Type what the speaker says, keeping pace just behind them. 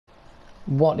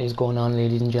What is going on,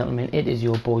 ladies and gentlemen? It is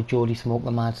your boy Jody Smoke,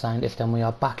 the Mad Scientist, and we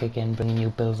are back again bringing you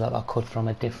builds that are cut from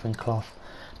a different cloth.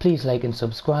 Please like and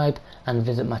subscribe and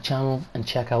visit my channel and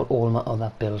check out all my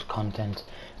other build content.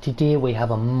 Today we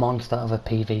have a monster of a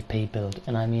PvP build,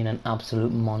 and I mean an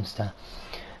absolute monster.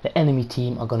 The enemy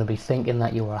team are going to be thinking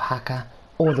that you are a hacker,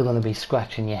 or they're going to be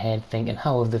scratching your head thinking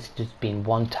how have this just been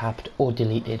one tapped or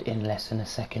deleted in less than a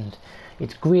second.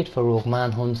 It's great for rogue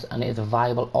manhunts, and it is a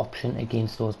viable option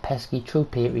against those pesky True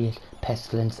Patriot,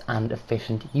 Pestilence and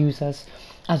Efficient users,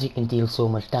 as you can deal so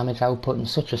much damage output in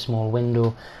such a small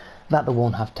window that they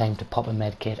won't have time to pop a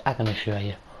medkit, I can assure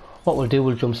you. What we'll do,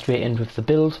 we'll jump straight in with the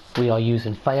build. We are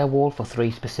using Firewall for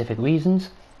 3 specific reasons.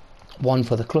 One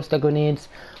for the cluster grenades,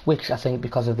 which I think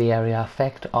because of the area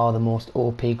effect are the most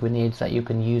OP grenades that you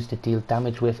can use to deal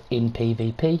damage with in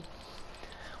PvP.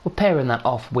 We're pairing that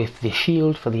off with the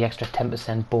shield for the extra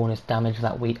 10% bonus damage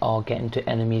that we are getting to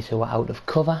enemies who are out of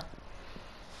cover.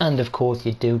 And of course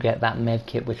you do get that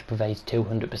medkit, which provides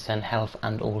 200% health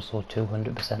and also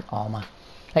 200% armor.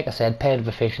 Like I said, paired with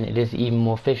efficient, it is even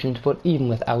more efficient, but even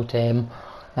without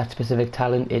that specific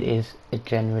talent, it is a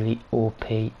generally OP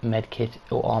medkit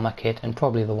or armor kit, and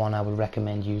probably the one I would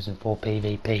recommend using for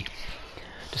PvP.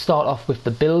 To start off with the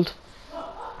build,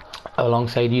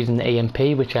 alongside using the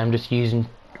EMP, which I'm just using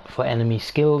for enemy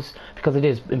skills, because it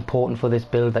is important for this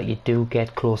build that you do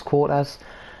get close quarters,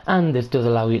 and this does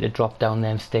allow you to drop down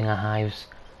them stinger hives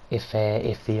if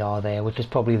they are there, which is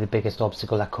probably the biggest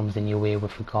obstacle that comes in your way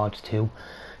with regards to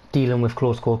dealing with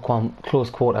close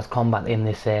quarters combat in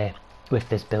this with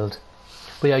this build.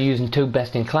 We are using 2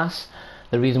 best in class.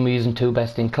 The reason we're using 2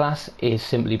 best in class is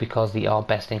simply because they are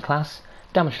best in class.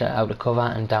 Damage to outer cover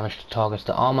and damage to targets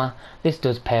to armor. This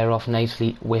does pair off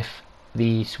nicely with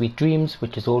the Sweet Dreams,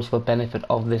 which is also a benefit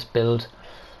of this build.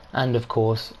 And of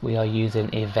course we are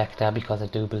using a Vector because I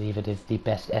do believe it is the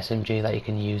best SMG that you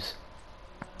can use.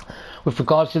 With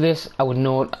regards to this, I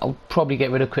would probably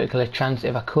get rid of critical hit chance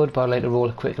if I could, but I'd like to roll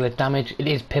a critical hit damage. It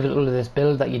is pivotal to this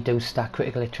build that you do stack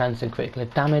critical hit chance and critical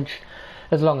hit damage,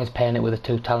 as long as pairing it with the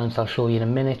 2 talents I'll show you in a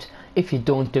minute. If you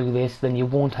don't do this, then you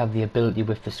won't have the ability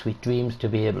with the Sweet Dreams to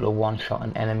be able to one-shot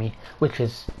an enemy, which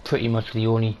is pretty much the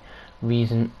only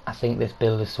reason I think this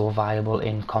build is so viable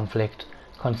in Conflict,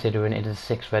 considering it is a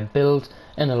 6 red build,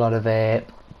 and a lot of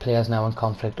players now in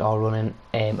Conflict are running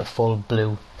a full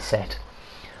blue set.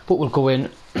 But we'll go in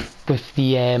with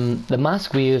the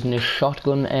mask. We're using a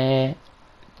shotgun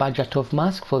Badger Tough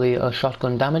mask for the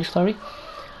shotgun damage, sorry.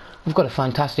 We've got a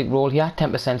fantastic roll here,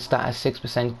 10% status,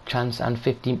 6% chance and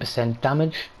 15%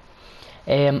 damage.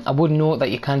 I would note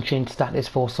that you can change status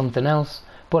for something else,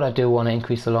 but I do want to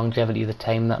increase the longevity of the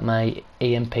time that my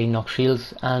EMP knocks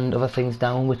shields and other things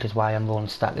down, which is why I'm rolling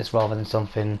status rather than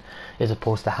something as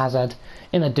opposed to hazard.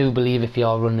 And I do believe if you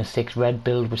are running a 6 red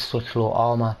build with such low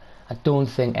armor, I don't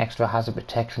think extra hazard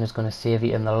protection is going to save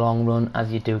you in the long run,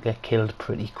 as you do get killed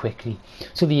pretty quickly.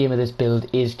 So the aim of this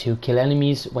build is to kill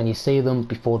enemies when you see them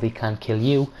before they can kill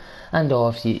you, and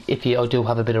obviously if you do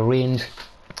have a bit of range,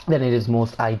 then it is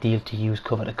most ideal to use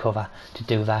cover to cover to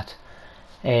do that,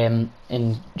 and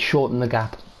shorten the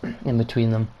gap in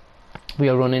between them. We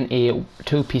are running a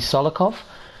 2-piece Solikov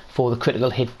for the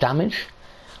critical hit damage.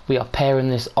 We are pairing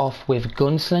this off with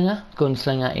Gunslinger.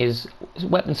 Gunslinger is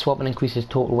weapon swap and increases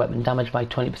total weapon damage by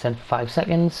 20% for 5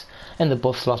 seconds, and the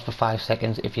buff slots for 5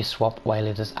 seconds if you swap while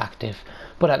it is active.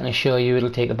 But I can assure you it'll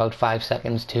take about 5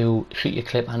 seconds to shoot your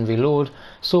clip and reload,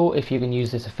 so if you can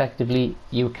use this effectively,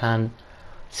 you can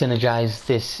synergize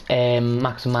this,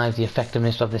 maximize the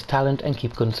effectiveness of this talent and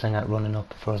keep Gunslinger running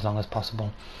up for as long as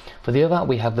possible. For the other,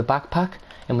 we have the backpack,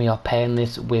 and we are pairing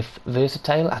this with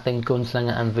Versitile. I think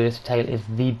Gunslinger and Versitile is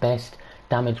the best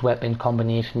damage weapon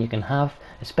combination you can have,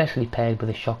 especially paired with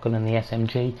a shotgun and the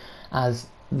SMG, as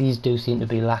these do seem to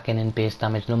be lacking in base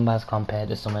damage numbers compared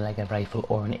to something like a rifle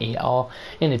or an AR,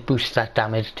 and it boosts that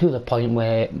damage to the point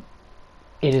where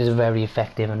it is a very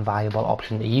effective and viable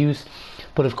option to use.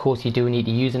 But of course you do need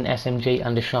to use an SMG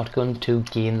and a shotgun to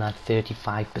gain that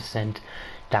 35%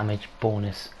 damage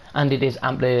bonus, and it is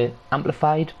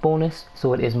amplified bonus,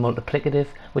 so it is multiplicative,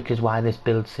 which is why this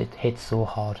build hits so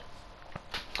hard.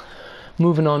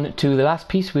 Moving on to the last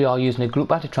piece, we are using a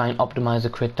grouper to try and optimize the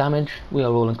crit damage. We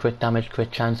are rolling crit damage,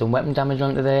 crit chance and weapon damage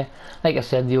onto there. Like I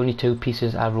said, the only 2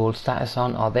 pieces I rolled status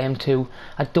on are them 2.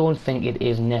 I don't think it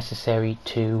is necessary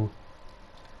to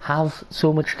have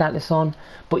so much status on,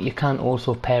 but you can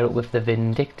also pair it with the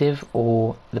Vindictive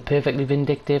or the Perfectly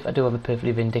Vindictive. I do have a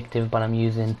Perfectly Vindictive, but I'm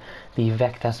using the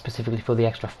Vector specifically for the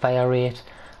extra fire rate.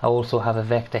 I also have a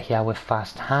Vector here with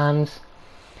fast hands.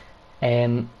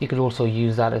 You could also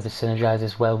use that as a synergize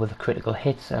as well with the critical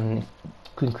hits and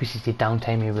increases your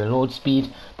downtime, your reload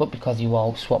speed, but because you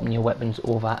are swapping your weapons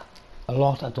over a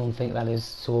lot, I don't think that is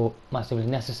so massively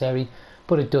necessary,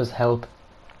 but it does help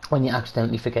when you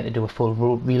accidentally forget to do a full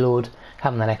reload.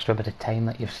 Having that extra bit of time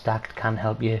that you've stacked can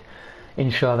help you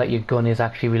ensure that your gun is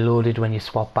actually reloaded when you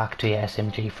swap back to your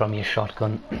SMG from your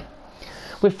shotgun.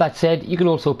 With that said, you can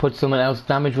also put something else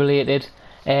damage related.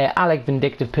 I like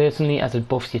Vindictive personally, as it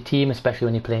buffs your team, especially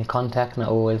when you're playing contact, and I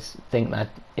always think that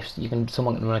if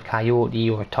someone can run a Coyote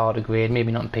or a Tardigrade,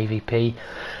 maybe not in PvP,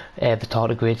 the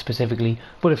Tardigrade specifically,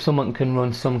 but if someone can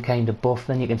run some kind of buff,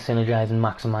 then you can synergize and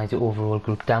maximise your overall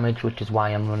group damage, which is why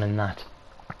I'm running that.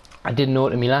 I did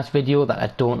note in my last video that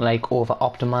I don't like over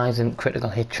optimising critical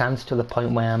hit chance to the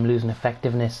point where I'm losing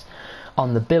effectiveness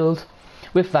on the build.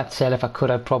 With that said, if I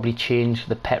could, I'd probably change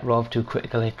the Petrov to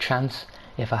critical hit chance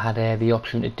if I had the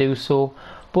option to do so,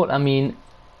 but I mean,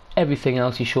 everything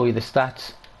else, you show you the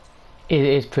stats, it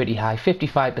is pretty high.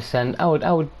 55%.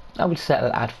 I would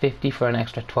settle at 50 for an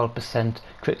extra 12%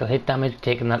 critical hit damage,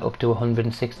 taking that up to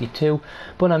 162.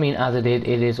 But I mean, as it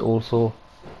is also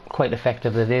quite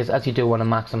effective. It is, as you do want to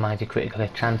maximise your critical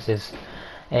hit chances,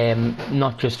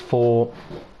 not just for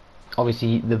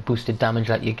obviously the boosted damage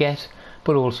that you get,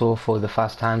 but also for the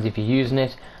fast hands if you're using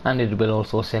it, and it will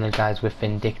also synergize with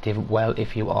Vindictive well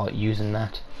if you are using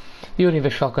that. The only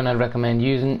other shotgun I'd recommend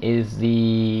using is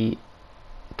the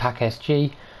TAC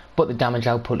SG, but the damage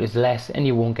output is less and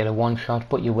you won't get a one shot,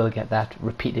 but you will get that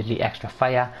repeatedly extra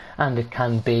fire, and it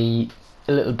can be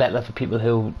a little better for people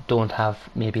who don't have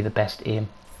maybe the best aim.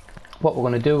 What we're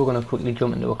going to do, we're going to quickly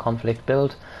jump into a conflict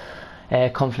build.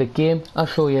 Conflict game. I'll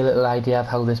show you a little idea of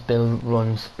how this build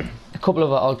runs. A couple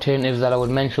of alternatives that I would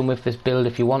mention with this build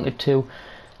if you wanted to.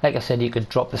 Like I said, you could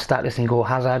drop the status and go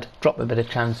hazard, drop a bit of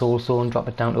chance also and drop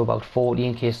it down to about 40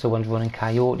 in case someone's running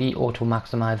Coyote, or to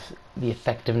maximise the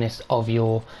effectiveness of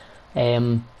your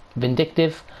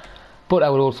Vindictive. But I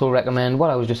would also recommend what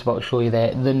I was just about to show you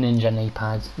there, the Ninja knee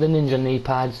pads. The Ninja knee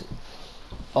pads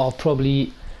are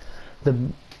probably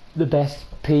the best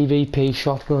PvP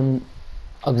shotgun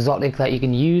exotic that you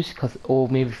can use, or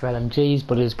maybe for LMGs,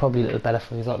 but it is probably a little better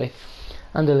for exotic.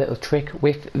 And a little trick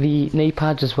with the knee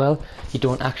pads as well, you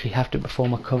don't actually have to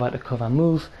perform a cover to cover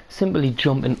move. Simply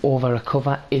jumping over a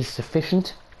cover is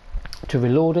sufficient to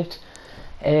reload it.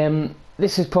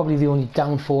 This is probably the only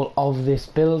downfall of this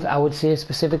build, I would say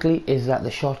specifically, is that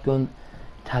the shotgun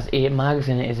has 8 mags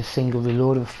and it is a single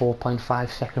reload of a 4.5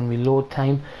 second reload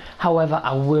time. However,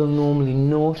 I will normally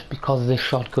note, because this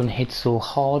shotgun hits so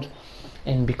hard,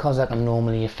 and because I can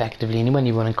normally effectively, and when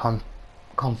you run in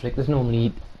conflict, there's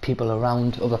normally people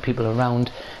around, other people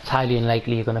around, it's highly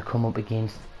unlikely you're going to come up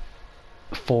against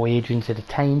 4 agents at a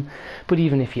time. But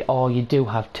even if you are, you do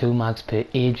have 2 mags per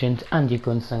agent, and your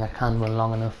gunslinger can run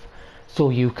long enough so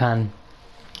you can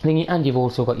thingy, and you've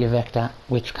also got your Vector,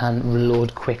 which can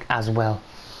reload quick as well.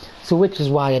 So which is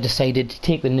why I decided to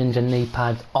take the Ninja knee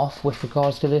pads off with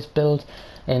regards to this build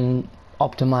and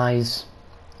optimise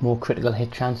more critical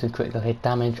hit chance and critical hit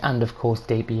damage, and of course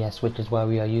DPS, which is why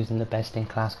we are using the best in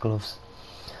class gloves.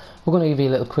 We're going to give you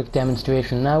a little quick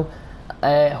demonstration now.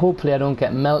 Hopefully I don't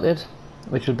get melted,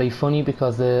 which will be funny,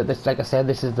 because this, like I said,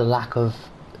 this is the lack of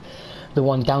the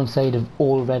one downside of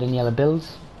all red and yellow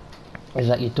builds, is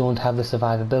that you don't have the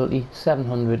survivability.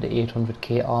 700 to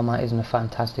 800k armor isn't a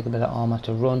fantastic bit of armor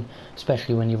to run,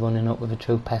 especially when you're running up with a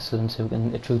true pestilence,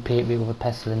 a true patriot with a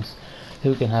pestilence,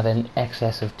 who can have an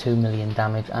excess of 2 million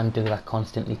damage and do that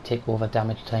constantly tick over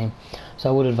damage time. So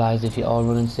I would advise, if you are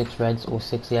running 6 reds or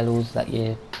 6 yellows, that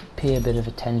you pay a bit of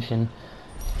attention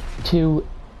to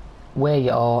where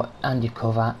you are and your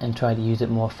cover, and try to use it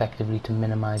more effectively to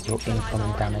minimise your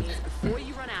incoming damage.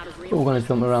 We're going to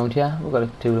jump around here. We've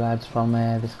got 2 lads from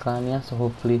this clan here, so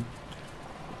hopefully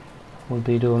we'll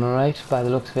be doing alright. By the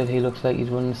looks of it, he looks like he's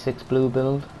running a 6 blue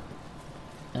build,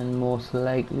 and most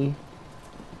likely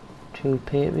true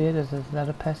patriot. Is that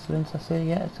a pestilence? I say,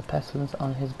 yeah, it's a pestilence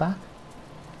on his back.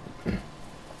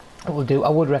 What we'll do, I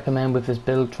would recommend with this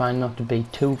build trying not to be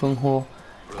too gung-ho.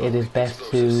 It is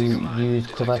best to use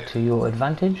cover to your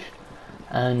advantage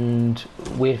and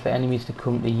wait for enemies to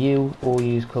come to you, or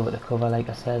use cover to cover, like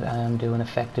I said I am doing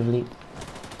effectively,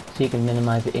 so you can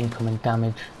minimise the incoming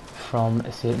damage from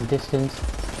a certain distance.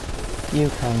 You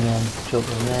can then jump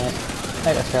in there.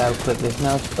 Like I said, I'll click this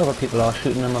now. Other people are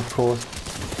shooting them, of course.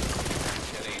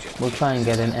 We'll try and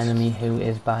get an enemy who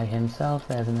is by himself.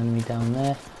 There's an enemy down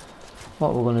there.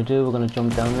 What we're going to do, we're going to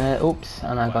jump down there. Oops,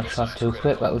 and I got shot too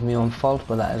quick. That was my own fault,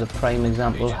 but that is a prime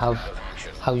example of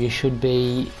how you should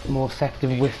be more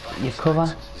effective with your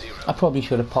cover. I probably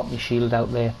should have popped my shield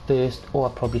out there first, or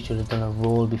I probably should have done a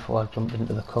roll before I jumped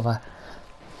into the cover.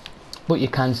 But you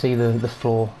can see the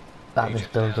floor that this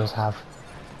build does have.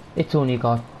 It's only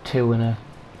got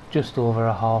just over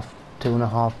a half,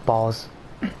 2.5 bars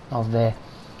of there.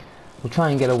 We'll try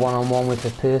and get a one-on-one with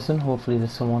a person. Hopefully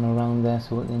there's someone around there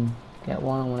so we can get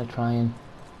one. I want to try and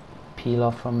peel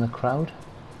off from the crowd.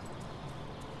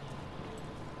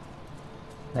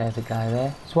 There's a guy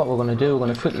there. So what we're going to do, we're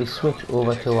going to quickly switch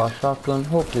over to our shotgun,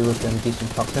 hopefully within decent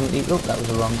proximity. Oh, that was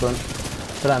the wrong gun.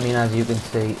 But I mean, as you can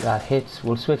see, that hits.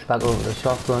 We'll switch back over to the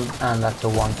shotgun, and that's a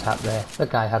one tap there. The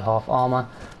guy had half armor,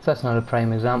 so that's not a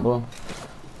prime example.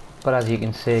 But as you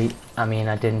can see, I mean,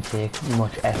 I didn't take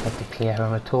much effort to clear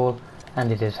him at all,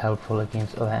 and it is helpful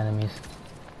against other enemies.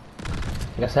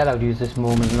 Like I said, I would use this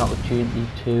moment as an opportunity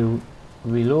to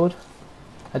reload.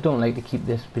 I don't like to keep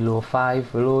this below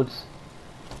 5 reloads.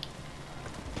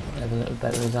 There's a little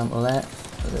better example there,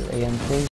 a little EMP.